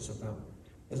what this is about.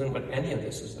 Isn't what any of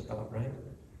this is about, right?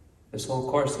 This whole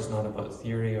course is not about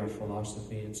theory or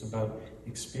philosophy. It's about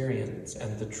experience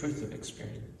and the truth of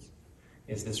experience.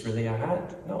 Is this really a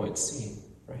hat? No, it's seen,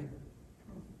 right?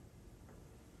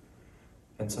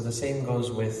 And so the same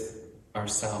goes with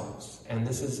ourselves. And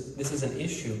this is an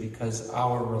issue because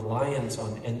our reliance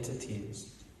on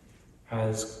entities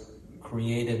has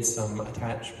created some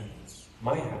attachments.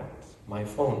 My hat, my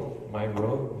phone, my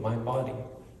robe, my body.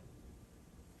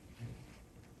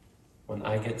 When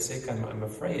I get sick, I'm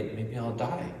afraid maybe I'll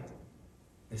die.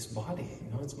 This body,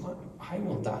 it's mine. I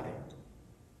will die.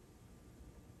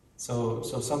 So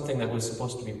something that was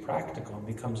supposed to be practical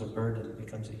becomes a burden,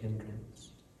 becomes a hindrance.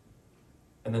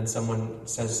 And then someone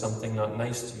says something not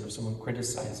nice to you, or someone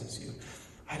criticizes you.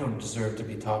 I don't deserve to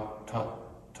be talked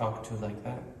to like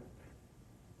that.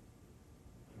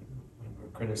 When we're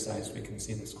criticized, we can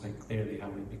see this quite clearly, how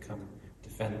we become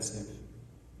defensive.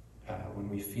 When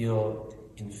we feel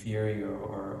inferior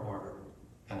or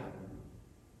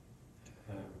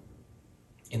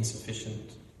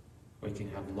insufficient, we can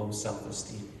have low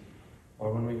self-esteem.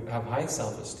 Or when we have high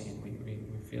self-esteem, we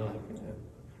feel like,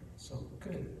 so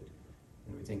good.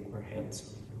 And we think we're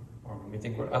handsome. Or when we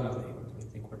think we're ugly, when we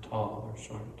think we're tall or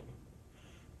short,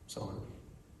 so on.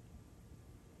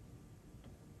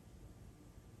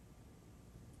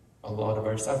 A lot of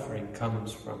our suffering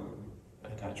comes from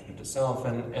attachment to self,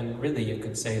 and really you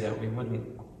could say that we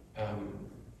wouldn't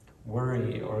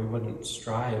worry or we wouldn't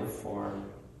strive for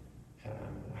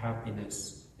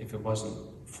happiness if it wasn't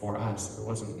for us, if it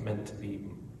wasn't meant to be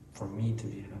for me to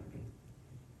be happy.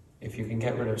 If you can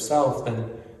get rid of self, then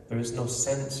there is no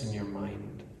sense in your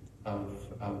mind of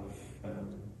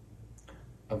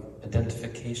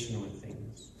identification with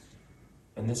things.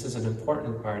 And this is an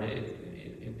important part.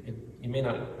 You may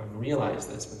not have realized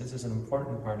this, but this is an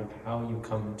important part of how you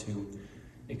come to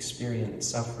experience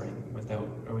suffering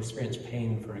or experience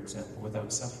pain, for example,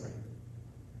 without suffering.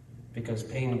 Because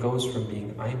pain goes from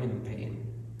being, I'm in pain,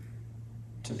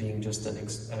 to being just a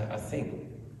thing,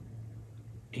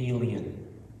 alien.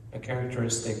 A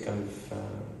characteristic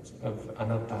of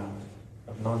anatta,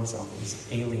 of non-self, is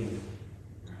alien,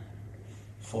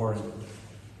 foreign.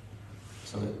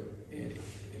 So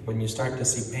when you start to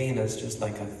see pain as just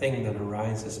like a thing that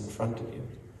arises in front of you,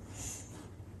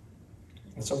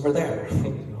 it's over there.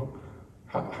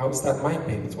 How is that my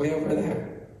pain? It's way over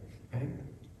there, right?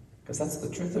 Because that's the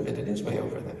truth of it. It is way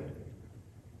over there.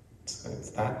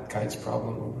 It's that guy's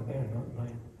problem over there, not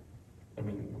mine. I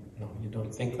mean, no, you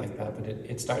don't think like that, but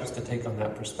it starts to take on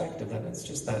that perspective that it's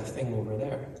just that thing over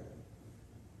there.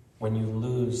 When you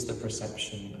lose the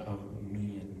perception of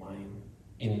me and mine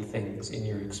in things, in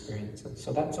your experiences.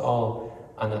 So that's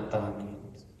all anatta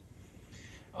means.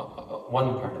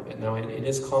 One part of it. Now, it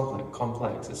is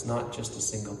complex. It's not just a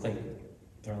single thing.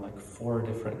 There are like 4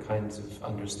 different kinds of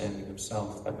understanding of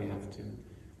self that we have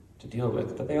to deal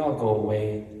with, but they all go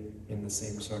away in the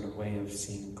same sort of way of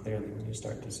seeing clearly. When you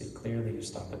start to see clearly, you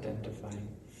stop identifying.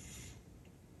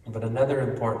 But another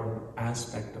important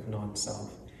aspect of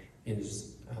non-self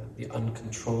is the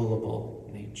uncontrollable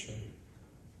nature,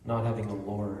 not having a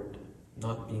lord,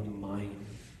 not being mine,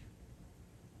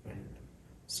 right?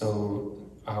 So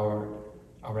our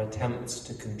attempts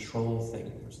to control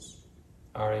things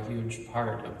are a huge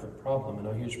part of the problem and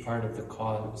a huge part of the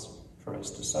cause for us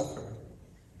to suffer.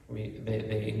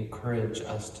 They encourage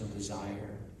us to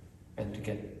desire and to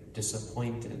get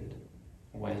disappointed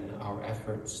when our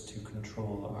efforts to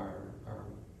control are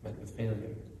met with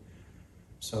failure.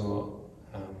 So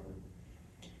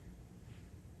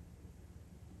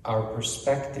our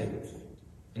perspective,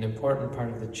 an important part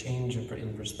of the change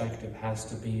in perspective has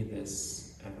to be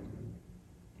this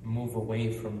move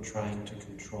away from trying to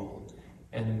control.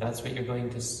 And that's what you're going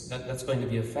to, that's going to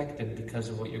be affected because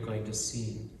of what you're going to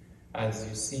see. As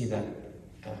you see that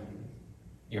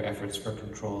your efforts for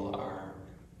control are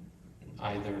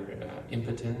either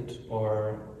impotent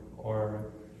or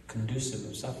conducive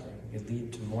of suffering. They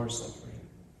lead to more suffering.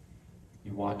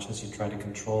 You watch as you try to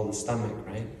control the stomach,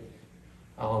 right?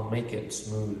 I'll make it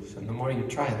smooth. And the more you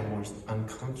try, the more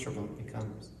uncomfortable it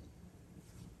becomes.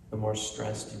 The more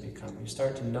stressed you become. You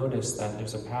start to notice that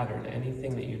there's a pattern.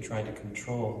 Anything that you try to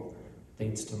control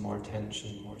leads to more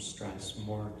tension, more stress,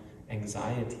 more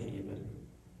anxiety even,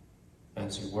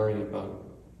 as you worry about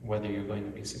whether you're going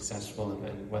to be successful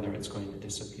and whether it's going to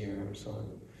disappear or so on.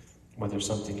 Whether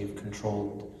something you've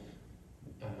controlled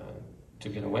to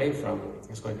get away from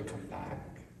is going to come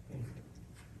back.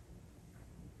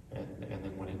 Right? And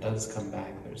then when it does come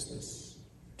back, there's this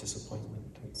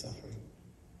disappointment and suffering.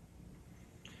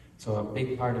 So a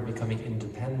big part of becoming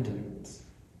independent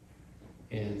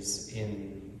is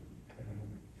in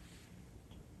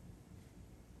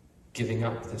giving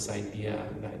up this idea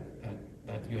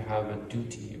that you have a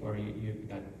duty or you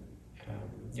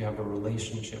have a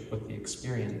relationship with the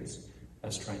experience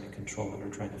as trying to control it or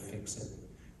trying to fix it.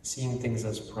 Seeing things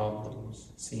as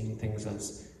problems, seeing things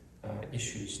as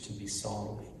issues to be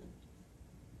solved.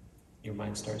 Your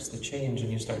mind starts to change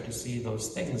and you start to see those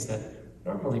things that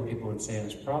normally people would say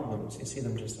as problems. You see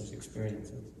them just as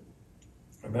experiences.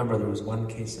 I remember there was one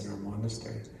case in our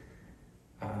monastery.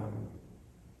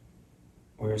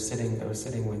 I was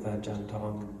sitting with Ajahn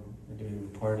Tong and we were doing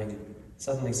reporting, and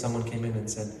suddenly someone came in and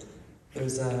said,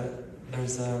 there's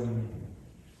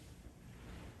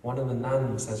one of the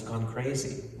nuns has gone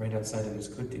crazy right outside of his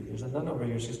kuti. There's a nun over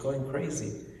here, she's going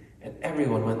crazy. And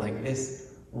everyone went like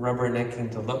this,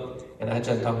 rubbernecking to look, and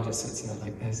Ajahn Tong just sits there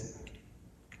like this.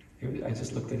 I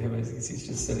just looked at him as he's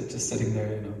just sitting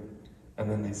there, you know. And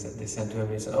then they said to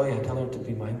him, he said, oh yeah, tell her to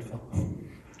be mindful,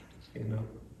 you know.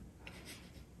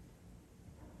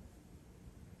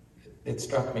 It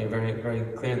struck me very, very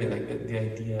clearly, like the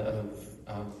idea of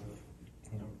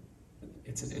you know,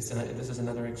 this is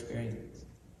another experience.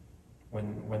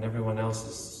 When everyone else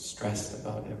is stressed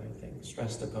about everything,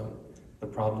 stressed about the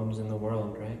problems in the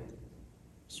world, right?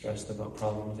 Stressed about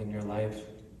problems in your life.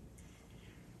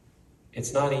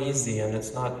 It's not easy and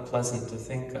it's not pleasant to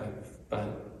think of,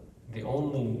 but the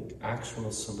only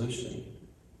actual solution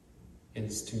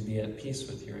is to be at peace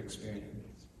with your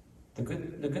experience. The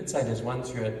good side is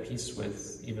once you're at peace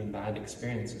with even bad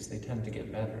experiences, they tend to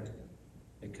get better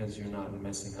because you're not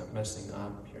messing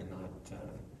up, you're not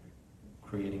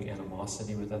creating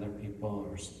animosity with other people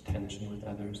or tension with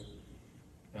others.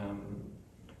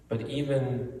 But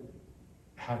even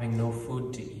having no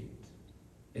food to eat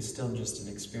is still just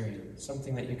an experience,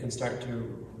 something that you can start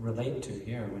to relate to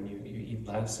here when you eat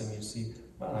less and you see,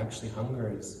 well, actually hunger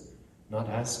is not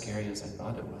as scary as I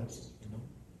thought it was, you know.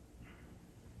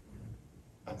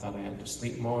 I thought I had to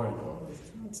sleep more,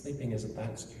 and sleeping isn't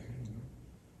that scary, you know.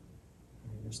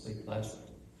 You just sleep less.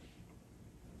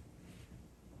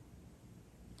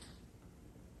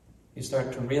 you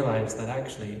start to realize that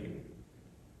actually,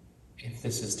 if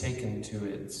this is taken to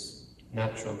its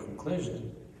natural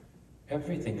conclusion,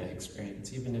 everything I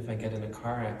experience, even if I get in a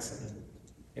car accident,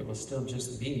 it will still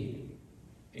just be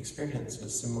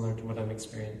experiences similar to what I'm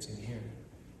experiencing here.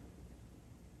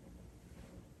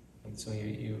 And so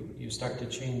you start to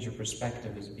change your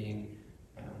perspective as being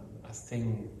a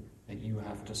thing that you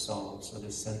have to solve. So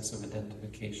this sense of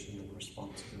identification and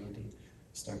responsibility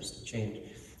starts to change.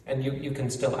 And you can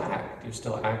still act. You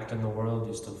still act in the world,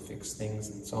 you still fix things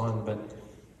and so on, but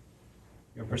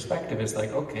your perspective is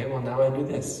like, okay, well now I do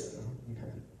this.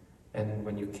 And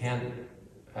when you can't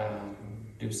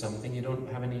do something, you don't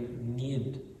have any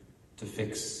need to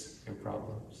fix your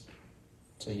problems.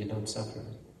 So you don't suffer.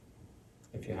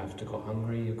 If you have to go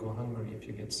hungry, you go hungry. If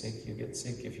you get sick, you get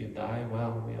sick. If you die,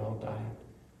 well, we all die.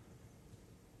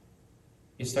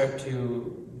 You start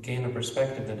to gain a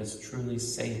perspective that is truly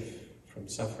safe from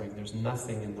suffering. There's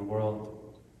nothing in the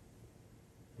world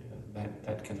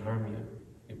that can harm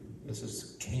you. This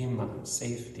is kema,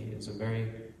 safety, is a very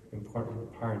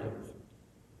important part of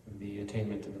the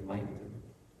attainment of enlightenment.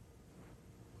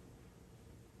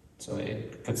 So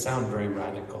it could sound very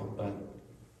radical, but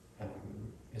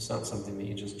it's not something that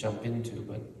you just jump into.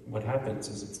 But what happens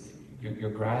is you're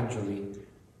gradually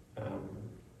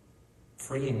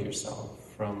freeing yourself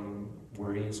from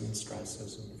worries and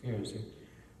stresses and fears.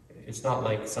 It's not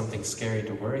like something scary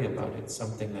to worry about. It's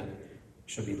something that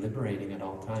should be liberating at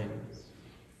all times.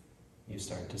 You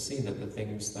start to see that the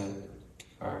things that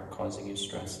are causing you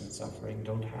stress and suffering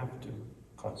don't have to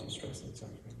cause you stress and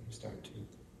suffering. You start to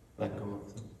let go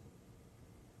of them.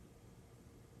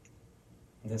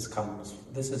 This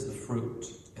is the fruit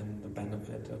and the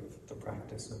benefit of the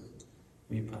practice of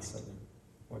vipassana,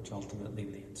 which ultimately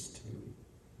leads to,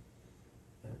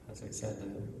 as I said,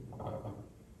 a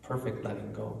perfect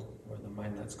letting go, where the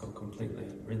mind lets go completely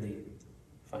and really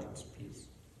finds peace.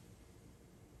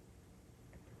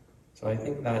 So I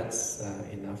think that's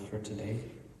enough for today.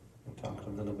 We talked a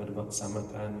little bit about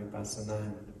samatha and vipassana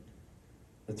and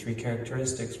the three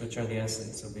characteristics which are the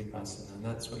essence of vipassana, and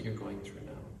that's what you're going through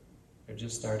now. You're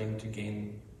just starting to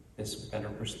gain this better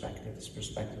perspective, this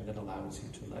perspective that allows you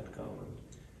to let go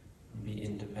and be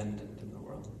independent in the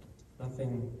world.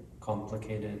 Nothing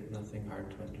complicated, nothing hard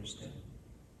to understand.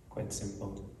 Quite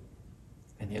simple.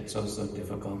 And yet so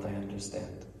difficult, I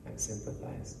understand. I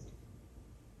sympathize.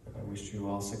 And I wish you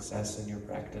all success in your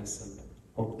practice and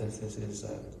hope that this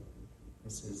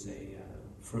is a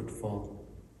fruitful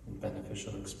and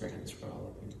beneficial experience for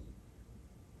all of you.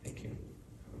 Thank you.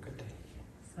 Have a good day.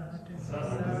 Sadhu,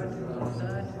 sadhu,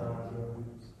 sadhu.